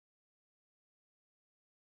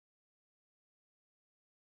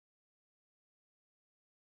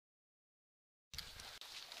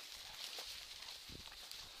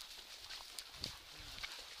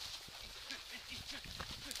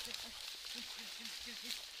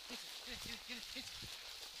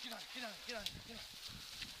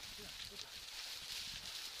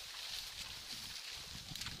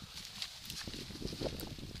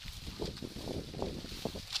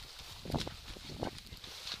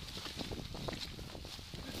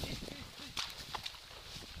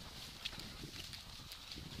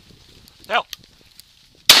Now.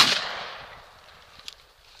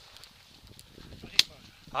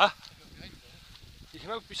 Huh? He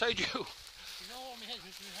came out beside you.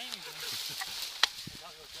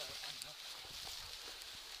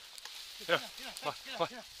 Here, come on.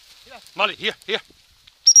 Molly, here. Come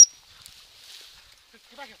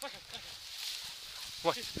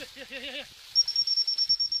on. Here.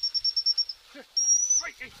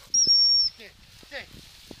 Right, stay.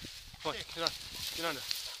 Come on, get on there.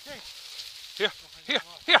 Stay. Here.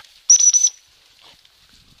 Here.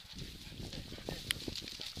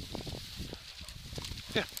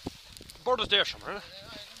 The bird is there somewhere, isn't it?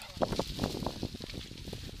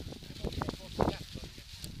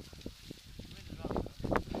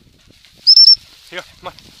 Here, come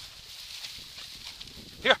on.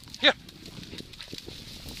 Here.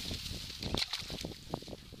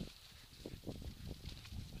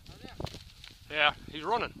 Yeah, he's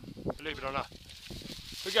running, believe it or not.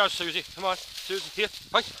 Here goes Susie, come on. Susie, here.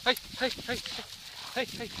 Hey.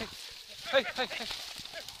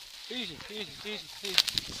 Easy.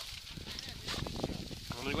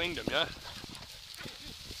 Only winged him, yeah?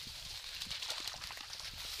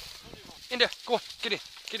 In there, go on, get in.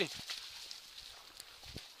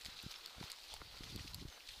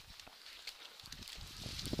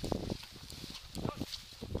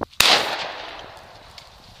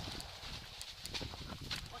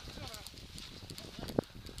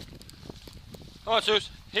 Come on, Suze.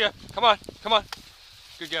 Here. Come on.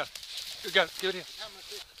 Good girl. Give it here.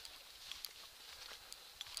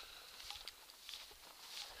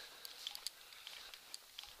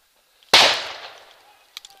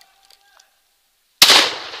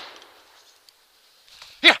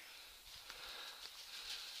 Here.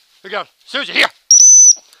 Good girl. Susie, here.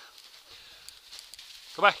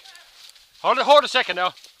 Go back. Hold a second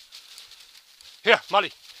now. Here,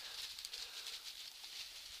 Molly.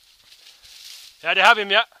 Yeah, they have him,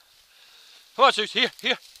 yeah. Come on, Suze, here.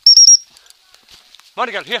 Come on,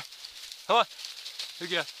 girl, here. Come on. Good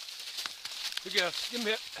girl. Give him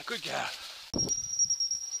here. Good girl.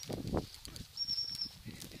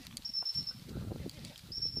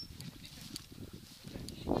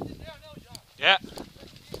 Yeah.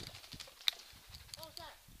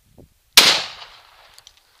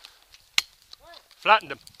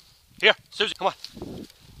 Flattened him. Here, Susie, come on.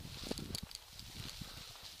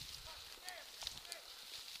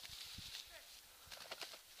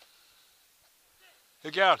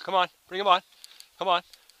 Good girl, come on, bring him on. Come on.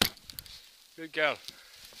 Good girl.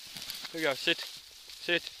 Here you go, sit.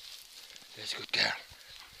 There's a good girl.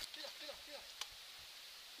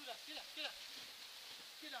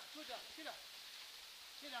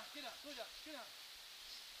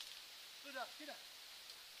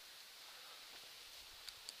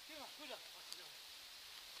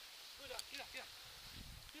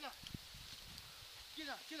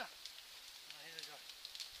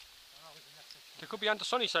 They could be on the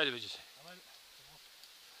sunny side of it, you see.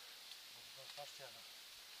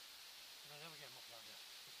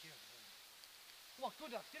 Come on,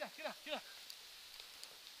 good up, get up.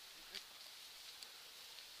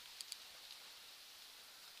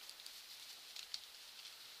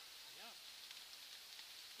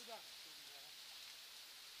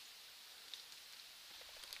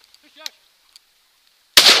 Good shot.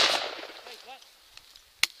 Hey, what?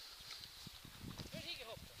 Where'd he get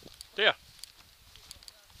up? There.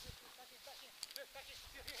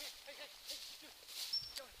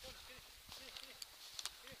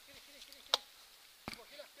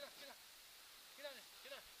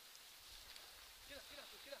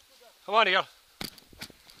 Come on, girl.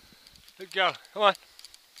 Good girl. Come on.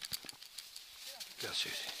 Good girl,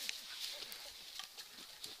 Susie.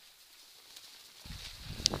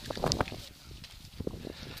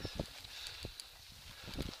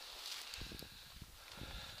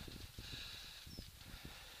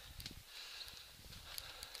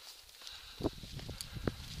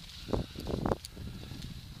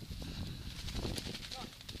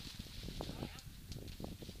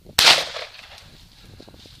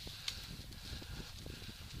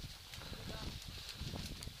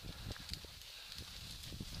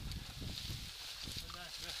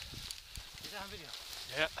 Video.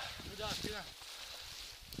 Yeah. Good dog, sit down.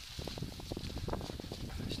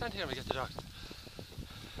 Stand here and we get the dog.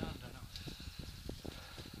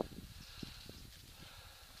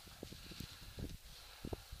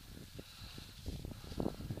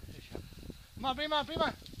 Come on, bring him on, bring him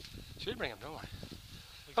on. She'll bring him, don't worry.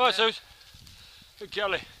 Come on, Suze. Good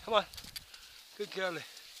girlie. Come on. Good girlie.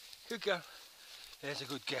 Good girl. There's a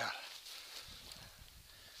good girl.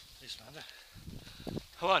 This man there.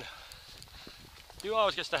 Come on. You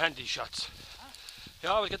always get the handy shots. You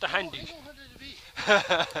always get the handy. I know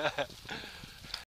how to be.